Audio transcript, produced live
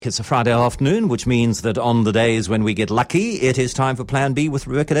It's a Friday afternoon, which means that on the days when we get lucky, it is time for Plan B with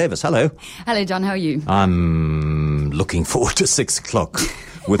Rebecca Davis. Hello. Hello, John. How are you? I'm looking forward to 6 o'clock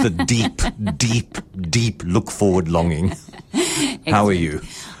with a deep look forward longing. How are you?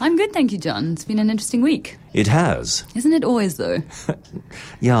 I'm good, thank you, John. It's been an interesting week. It has. Isn't it always, though?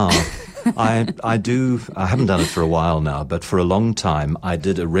 Yeah. I haven't done it for a while now, but for a long time I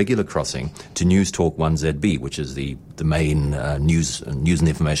did a regular crossing to News Talk 1ZB, which is the main news and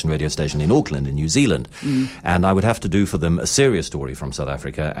information radio station in Auckland in New Zealand. And I would have to do for them a serious story from South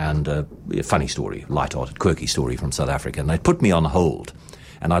Africa and a funny story, light-hearted, quirky story from South Africa. And they'd put me on hold.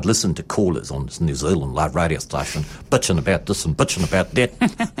 And I'd listen to callers on New Zealand live radio station bitching about this and bitching about that.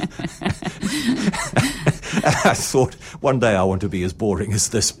 And I thought, one day I want to be as boring as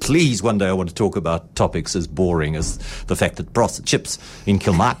this. Please, one day I want to talk about topics as boring as the fact that price chips in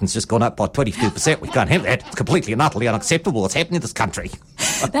Kilmartin's just gone up by 22%. We can't have that. It's completely and utterly unacceptable what's happening in this country.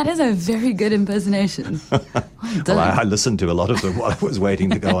 That is a very good impersonation. Well, I listened to a lot of them while I was waiting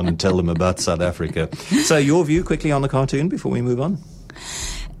to go on and tell them about South Africa. So your view quickly on the cartoon before we move on?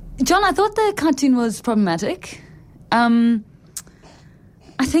 John, I thought the cartoon was problematic.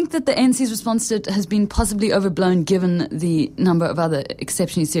 I think that the ANC's response to it has been possibly overblown given the number of other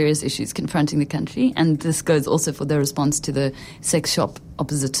exceptionally serious issues confronting the country. And this goes also for their response to the sex shop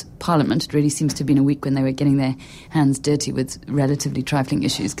opposite Parliament. It really seems to have been a week when they were getting their hands dirty with relatively trifling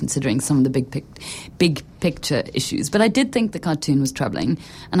issues, considering some of the big picture issues. But I did think the cartoon was troubling,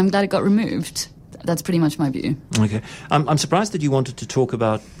 and I'm glad it got removed. That's pretty much my view. Okay. I'm surprised that you wanted to talk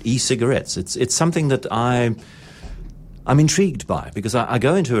about e-cigarettes. It's something that I'm intrigued by, because I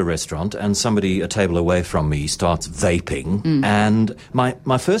go into a restaurant and somebody a table away from me starts vaping, and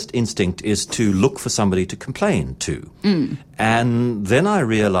my first instinct is to look for somebody to complain to. And then I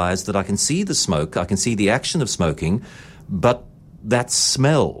realize that I can see the smoke, I can see the action of smoking, but that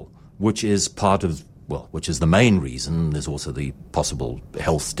smell, which is the main reason, there's also the possible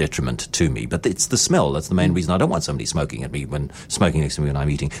health detriment to me, but it's the smell, that's the main reason I don't want somebody smoking at me smoking next to me when I'm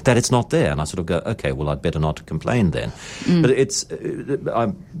eating, that it's not there. And I sort of go, okay, well, I'd better not complain then. But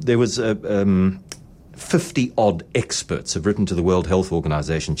there was 50-odd experts have written to the World Health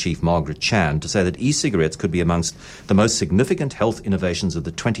Organization chief Margaret Chan to say that e-cigarettes could be amongst the most significant health innovations of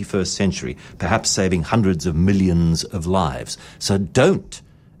the 21st century, perhaps saving hundreds of millions of lives. So don't,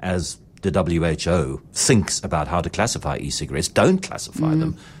 as the WHO thinks about how to classify e-cigarettes, don't classify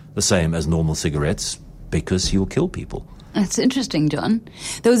them the same as normal cigarettes, because you'll kill people. That's interesting, John.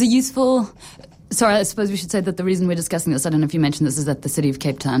 There was a useful... Sorry, I suppose we should say that the reason we're discussing this, I don't know if you mentioned this, is that the City of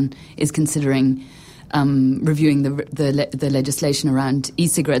Cape Town is considering reviewing the legislation around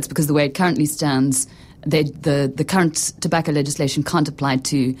e-cigarettes, because the way it currently stands, the current tobacco legislation can't apply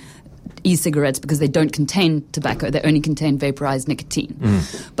to e-cigarettes because they don't contain tobacco, they only contain vaporized nicotine.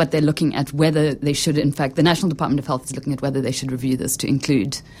 But they're looking at whether they should, in fact, the National Department of Health is looking at whether they should review this to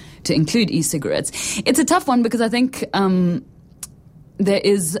include e-cigarettes. It's a tough one because I think there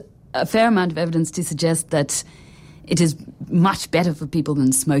is a fair amount of evidence to suggest that it is much better for people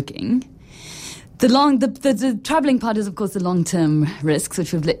than smoking. The troubling part is, of course, the long-term risks,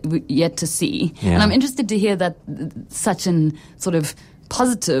 which we've yet to see. Yeah. And I'm interested to hear that such an sort of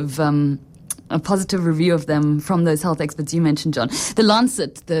a positive review of them from those health experts you mentioned, John. The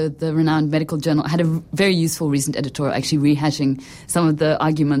Lancet, the renowned medical journal, had a very useful recent editorial actually rehashing some of the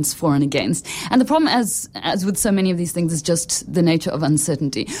arguments for and against. And the problem, as with so many of these things, is just the nature of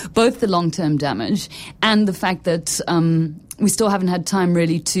uncertainty, both the long-term damage and the fact that we still haven't had time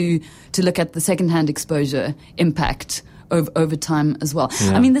really to look at the second-hand exposure impact over time as well.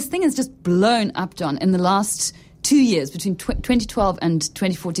 Yeah. I mean, this thing has just blown up, John, in the last 2 years, between 2012 and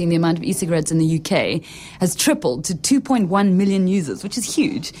 2014, the amount of e-cigarettes in the UK has tripled to 2.1 million users, which is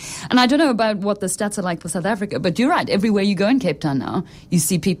huge. And I don't know about what the stats are like for South Africa, but you're right. Everywhere you go in Cape Town now, you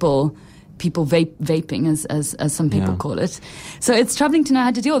see people vaping, as some people call it. So it's troubling to know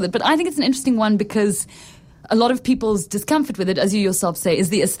how to deal with it. But I think it's an interesting one because a lot of people's discomfort with it, as you yourself say, is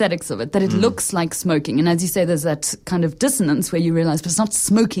the aesthetics of it, that it looks like smoking. And as you say, there's that kind of dissonance where you realize, but it's not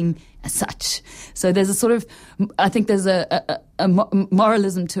smoking as such. So there's a sort of, I think there's a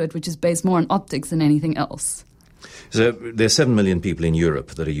moralism to it, which is based more on optics than anything else. So there's 7 million people in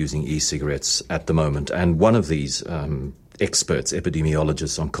Europe that are using e-cigarettes at the moment. And one of these experts,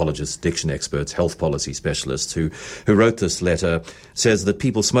 epidemiologists, oncologists, addiction experts, health policy specialists who wrote this letter says that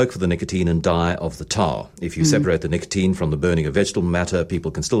people smoke for the nicotine and die of the tar. If you separate the nicotine from the burning of vegetable matter, people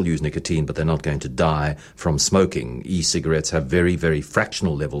can still use nicotine, but they're not going to die from smoking. E-cigarettes have very, very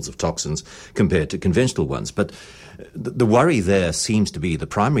fractional levels of toxins compared to conventional ones. But the worry there seems to be, the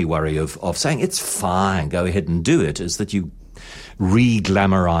primary worry of saying it's fine, go ahead and do it, is that you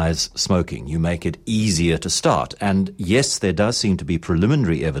re-glamorize smoking. You make it easier to start. And yes, there does seem to be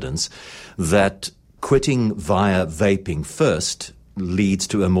preliminary evidence that quitting via vaping first leads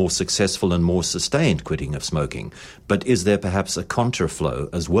to a more successful and more sustained quitting of smoking. But is there perhaps a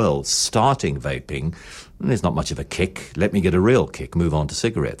contraflow as well? Starting vaping, there's not much of a kick. Let me get a real kick, move on to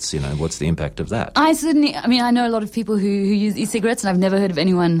cigarettes. What's the impact of that? I know a lot of people who use e-cigarettes, and I've never heard of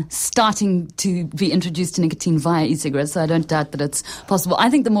anyone starting to be introduced to nicotine via e-cigarettes, so I don't doubt that it's possible. I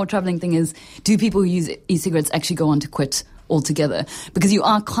think the more troubling thing is, do people who use e-cigarettes actually go on to quit altogether? Because you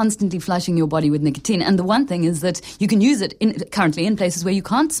are constantly flushing your body with nicotine. And the one thing is that you can use it currently in places where you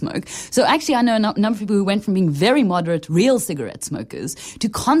can't smoke. So actually, I know a number of people who went from being very moderate real cigarette smokers to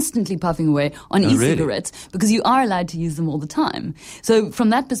constantly puffing away on e-cigarettes, really? Because you are allowed to use them all the time. So from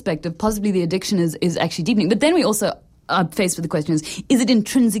that perspective, possibly the addiction is actually deepening. But then we also are faced with the question is it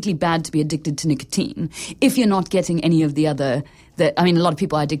intrinsically bad to be addicted to nicotine if you're not getting any of the other... a lot of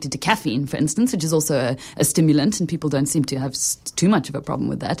people are addicted to caffeine, for instance, which is also a stimulant, and people don't seem to have too much of a problem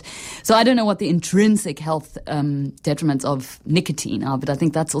with that. So I don't know what the intrinsic health detriments of nicotine are, but I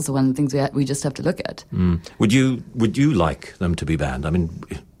think that's also one of the things we just have to look at. Would you like them to be banned?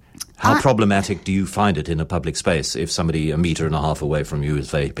 How problematic do you find it in a public space if somebody 1.5 meters away from you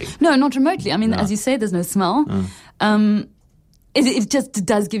is vaping? No, not remotely. As you say, there's no smell. It just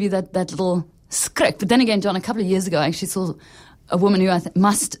does give you that little scrick. But then again, John, a couple of years ago, I actually saw a woman who I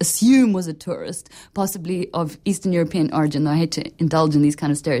must assume was a tourist, possibly of Eastern European origin, though I hate to indulge in these kind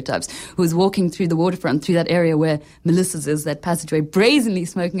of stereotypes, who was walking through the waterfront, through that area where Melissa's is, that passageway, brazenly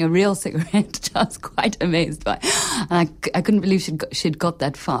smoking a real cigarette, which I was quite amazed by. And I couldn't believe she'd got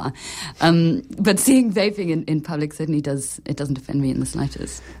that far. But seeing vaping in public certainly doesn't offend me in the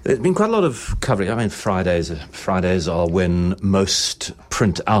slightest. There's been quite a lot of coverage. Fridays are when most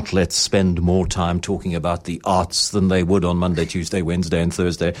print outlets spend more time talking about the arts than they would on Monday, Tuesday, Wednesday and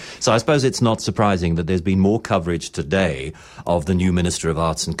Thursday. So I suppose it's not surprising that there's been more coverage today of the new Minister of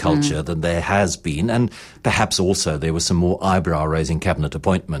Arts and Culture than there has been. And perhaps also there were some more eyebrow-raising cabinet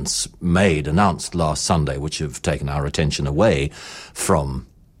appointments announced last Sunday, which have taken our attention away from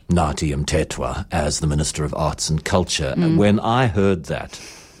Nathi Mthethwa as the Minister of Arts and Culture. And when I heard that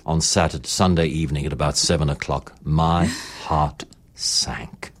on Sunday evening at about 7:00, my heart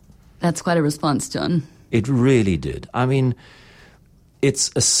sank. That's quite a response, John. It really did.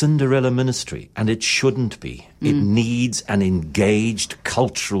 It's a Cinderella ministry, and it shouldn't be. It needs an engaged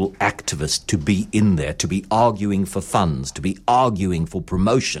cultural activist to be in there, to be arguing for funds, to be arguing for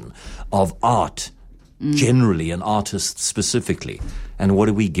promotion of art generally and artists specifically. And what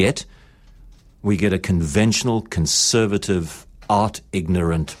do we get? We get a conventional, conservative,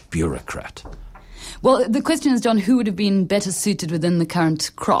 art-ignorant bureaucrat. Well, the question is, John, who would have been better suited within the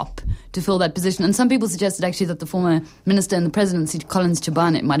current crop to fill that position? And some people suggested actually that the former minister in the presidency, Collins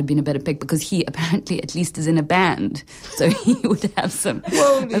Chabane, might have been a better pick because he apparently at least is in a band. So he would have some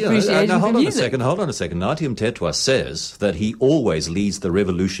appreciation for music. Hold on a second. Nathi Mthethwa says that he always leads the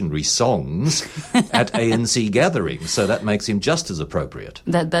revolutionary songs at ANC gatherings. So that makes him just as appropriate.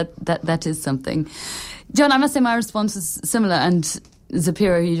 That is something. John, I must say my response is similar, and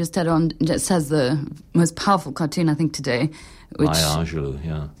Zapiro, who you just had on, just has the most powerful cartoon, I think, today. Which Ayajulu,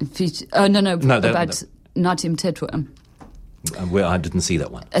 yeah. About Nathi Mthethwa. I didn't see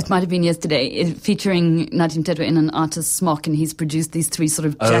that one. It might have been yesterday, featuring Nathi Mthethwa in an artist's smock, and he's produced these three sort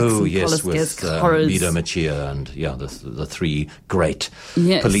of Jackson Pollock-esque horrors. Mido Machia and the three great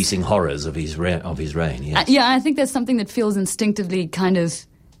policing horrors of his reign. Yes. I think there's something that feels instinctively kind of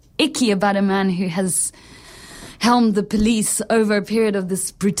icky about a man who has helmed the police over a period of this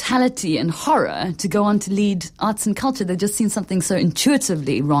brutality and horror to go on to lead arts and culture. There just seems something so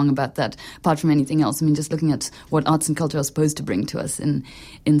intuitively wrong about that, apart from anything else. Just looking at what arts and culture are supposed to bring to us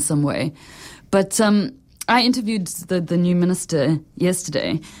in some way. But I interviewed the new minister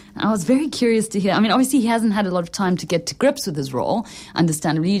yesterday. I was very curious to hear. Obviously he hasn't had a lot of time to get to grips with his role.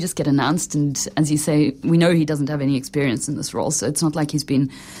 Understandably, you just get announced, and as you say, we know he doesn't have any experience in this role, so it's not like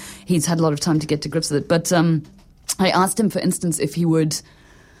he's had a lot of time to get to grips with it. But I asked him, for instance, if he would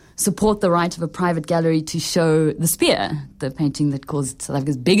support the right of a private gallery to show The Spear, the painting that caused South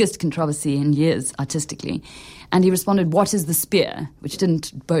Africa's biggest controversy in years artistically. And he responded, "What is The Spear?" which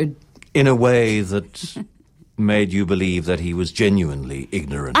didn't bode... In a way that made you believe that he was genuinely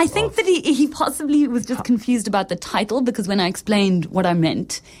ignorant. I think that he possibly was just confused about the title, because when I explained what I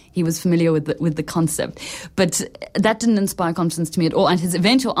meant, he was familiar with the concept. But that didn't inspire confidence to me at all. And his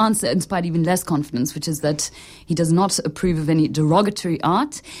eventual answer inspired even less confidence, which is that he does not approve of any derogatory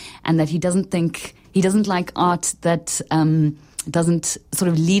art, and that he doesn't like art that doesn't sort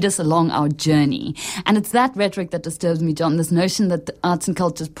of lead us along our journey. And it's that rhetoric that disturbs me, John, this notion that the arts and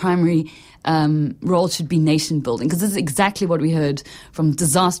culture's primary role should be nation building. Because this is exactly what we heard from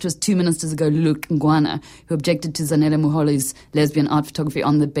disastrous 2 ministers ago, Lulu Ngwana, who objected to Zanele Muholi's lesbian art photography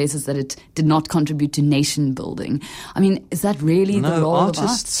on the basis that it did not contribute to nation building. I mean, is that really the role of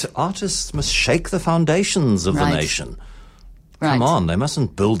art? Artists must shake the foundations of the nation. Right. Come on, they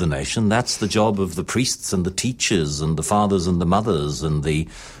mustn't build a nation. That's the job of the priests and the teachers and the fathers and the mothers and the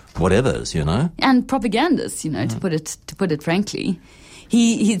whatevers, And propagandists, to put it frankly.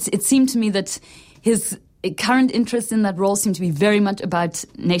 It seemed to me that his current interest in that role seemed to be very much about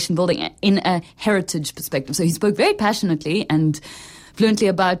nation building in a heritage perspective. So he spoke very passionately and fluently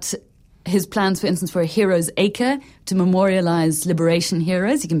about his plans, for instance, for a hero's acre to memorialize liberation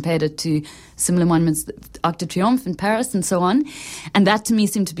heroes. He compared it to similar monuments, Arc de Triomphe in Paris and so on. And that to me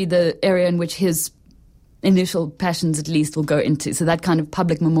seemed to be the area in which his initial passions at least will go into. So that kind of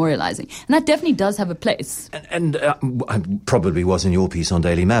public memorializing. And that definitely does have a place. And probably was in your piece on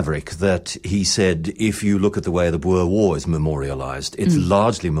Daily Maverick that he said if you look at the way the Boer War is memorialized, it's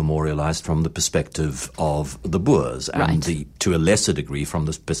largely memorialized from the perspective of the Boers and to a lesser degree from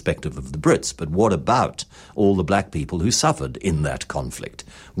the perspective of the Brits. But what about all the black people who suffered in that conflict?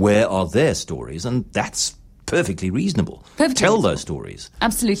 Where are their stories? And that's perfectly reasonable. Tell those stories.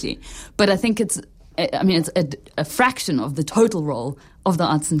 Absolutely. But I think it's a fraction of the total role of the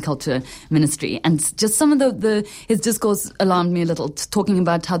Arts and Culture Ministry. And just some of his discourse alarmed me a little, talking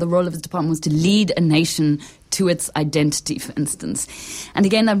about how the role of his department was to lead a nation to its identity, for instance. And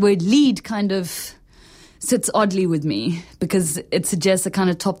again, that word lead kind of sits oddly with me because it suggests a kind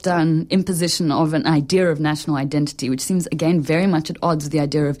of top-down imposition of an idea of national identity, which seems, again, very much at odds with the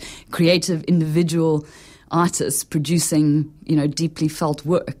idea of creative individual artists producing, deeply felt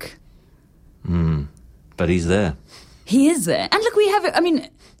work. But he's there. He is there. And look,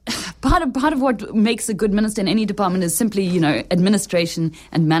 part of what makes a good minister in any department is simply, administration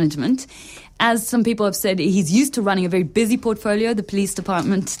and management. As some people have said, he's used to running a very busy portfolio, the police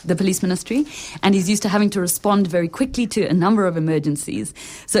department, the police ministry, and he's used to having to respond very quickly to a number of emergencies.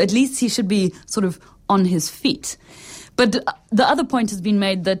 So at least he should be sort of on his feet. But the other point has been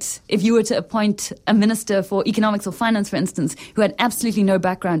made that if you were to appoint a minister for economics or finance, for instance, who had absolutely no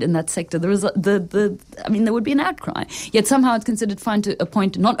background in that sector, there would be an outcry. Yet somehow it's considered fine to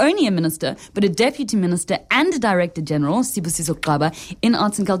appoint not only a minister, but a deputy minister and a director general, Sibusiso Qaba, in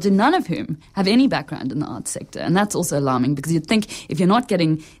arts and culture, none of whom have any background in the arts sector. And that's also alarming because you'd think if you're not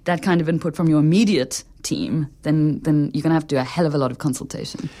getting that kind of input from your immediate team, then you're going to have to do a hell of a lot of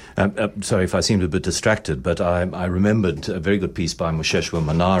consultation. Sorry if I seemed a bit distracted, but I remembered a very good piece by Mosheshwa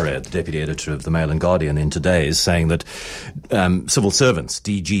Manare, the deputy editor of the Mail and Guardian in Today's, saying that civil servants,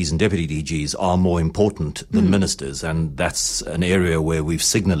 DGs and deputy DGs, are more important than ministers, and that's an area where we've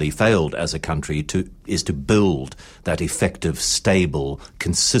signally failed as a country to build that effective, stable,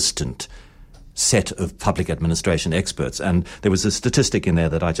 consistent set of public administration experts. And there was a statistic in there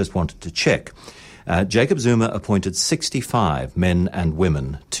that I just wanted to check. Jacob Zuma appointed 65 men and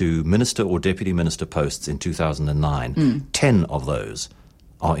women to minister or deputy minister posts in 2009. 10 of those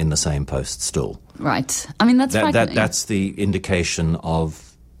are in the same post still. Right. That's frightening. That's the indication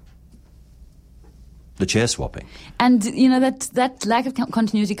of the chair swapping. And, that lack of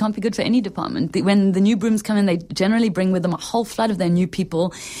continuity can't be good for any department. When the new brooms come in, they generally bring with them a whole flood of their new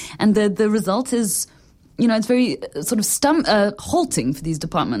people. And the result is, it's very sort of halting for these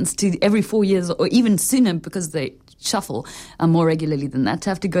departments to every 4 years or even sooner, because they shuffle more regularly than that, to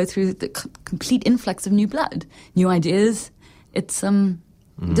have to go through the complete influx of new blood, new ideas. It's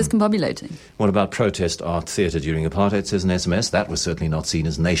discombobulating. What about protest art theatre during apartheid, says an SMS? That was certainly not seen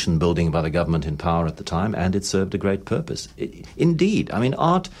as nation building by the government in power at the time, and it served a great purpose. Indeed.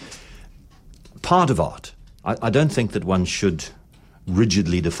 Art, part of art. I don't think that one should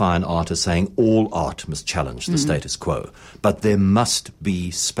rigidly define art as saying all art must challenge the status quo. But there must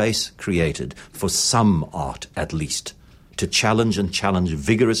be space created for some art, at least, to challenge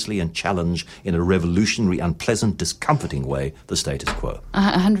vigorously and challenge in a revolutionary, unpleasant, discomforting way the status quo.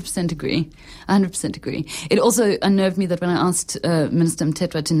 I 100% agree. 100% agree. It also unnerved me that when I asked Minister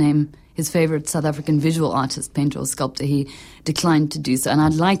Mthethwa to name his favourite South African visual artist, painter or sculptor, he declined to do so. And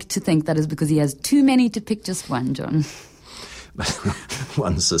I'd like to think that is because he has too many to pick just one, John.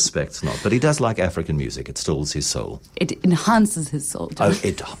 One suspects not. But he does like African music. It stills his soul. It enhances his soul. Oh,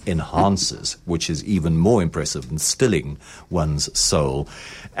 it enhances, which is even more impressive than stilling one's soul.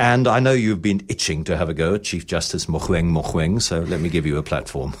 And I know you've been itching to have a go at Chief Justice Mogoeng, so let me give you a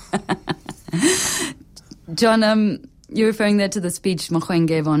platform. John, you're referring there to the speech Mogoeng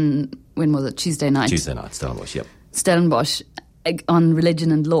gave on, when was it, Tuesday night? Tuesday night, Stellenbosch, yep. Stellenbosch. on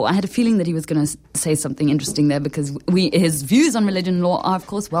religion and law. I had a feling that he was going to say something interesting there because his views on religion and law are, of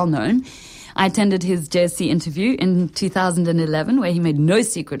course, well known. I attended his JSC interview in 2011 where he made no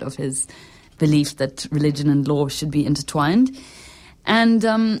secret of his belief that religion and law should be intertwined. And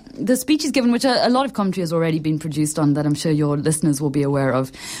the speech he's given, which a lot of commentary has already been produced on that I'm sure your listeners will be aware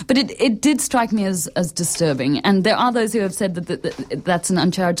of, but it did strike me as disturbing. And there are those who have said that that's an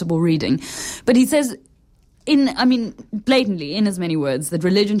uncharitable reading. But he says, blatantly, in as many words, that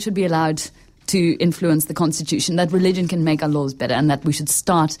religion should be allowed to influence the Constitution, that religion can make our laws better, and that we should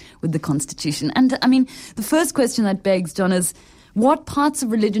start with the Constitution. And, the first question that begs, John, is what parts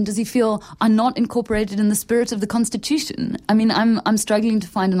of religion does he feel are not incorporated in the spirit of the Constitution? I'm struggling to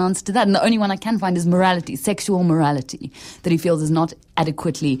find an answer to that, and the only one I can find is morality, sexual morality, that he feels is not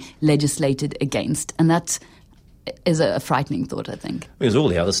adequately legislated against. And that is a frightening thought, I think. Because all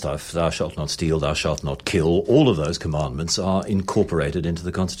the other stuff, thou shalt not steal, thou shalt not kill, all of those commandments are incorporated into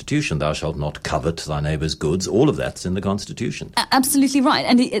the Constitution. Thou shalt not covet thy neighbour's goods, all of that's in the Constitution. Absolutely right.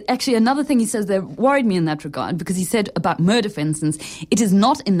 And actually another thing he says there worried me in that regard, because he said about murder, for instance, it is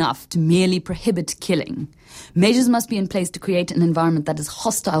not enough to merely prohibit killing. Measures must be in place to create an environment that is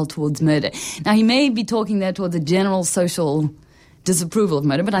hostile towards murder. Now, he may be talking there towards a general social disapproval of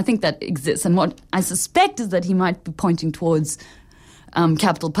murder, but I think that exists. And what I suspect is that he might be pointing towards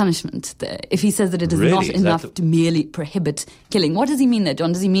capital punishment there. If he says that it is not enough to merely prohibit killing. What does he mean there,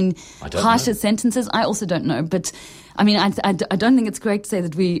 John? Does he mean harsher sentences? I also don't know. But, I don't think it's correct to say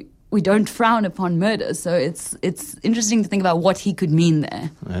that we don't frown upon murder. So it's interesting to think about what he could mean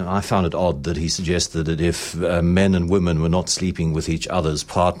there. I found it odd that he suggested that if men and women were not sleeping with each other's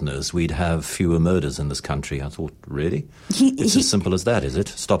partners, we'd have fewer murders in this country. I thought, really? It's as simple as that, is it?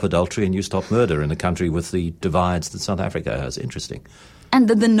 Stop adultery and you stop murder in a country with the divides that South Africa has. Interesting. And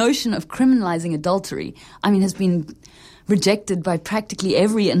the notion of criminalizing adultery, has been rejected by practically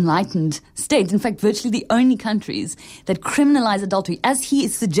every enlightened state. In fact, virtually the only countries that criminalize adultery, as he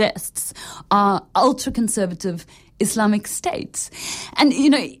suggests, are ultra-conservative Islamic states. And,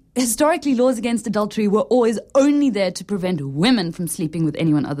 historically laws against adultery were always only there to prevent women from sleeping with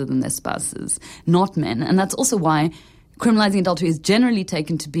anyone other than their spouses, not men. And that's also why criminalizing adultery is generally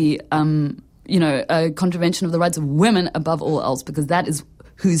taken to be, a contravention of the rights of women above all else, because that is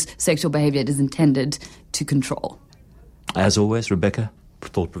whose sexual behavior it is intended to control. As always, Rebecca,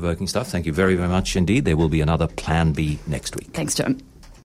 thought-provoking stuff. Thank you very, very much indeed. There will be another Plan B next week. Thanks, John.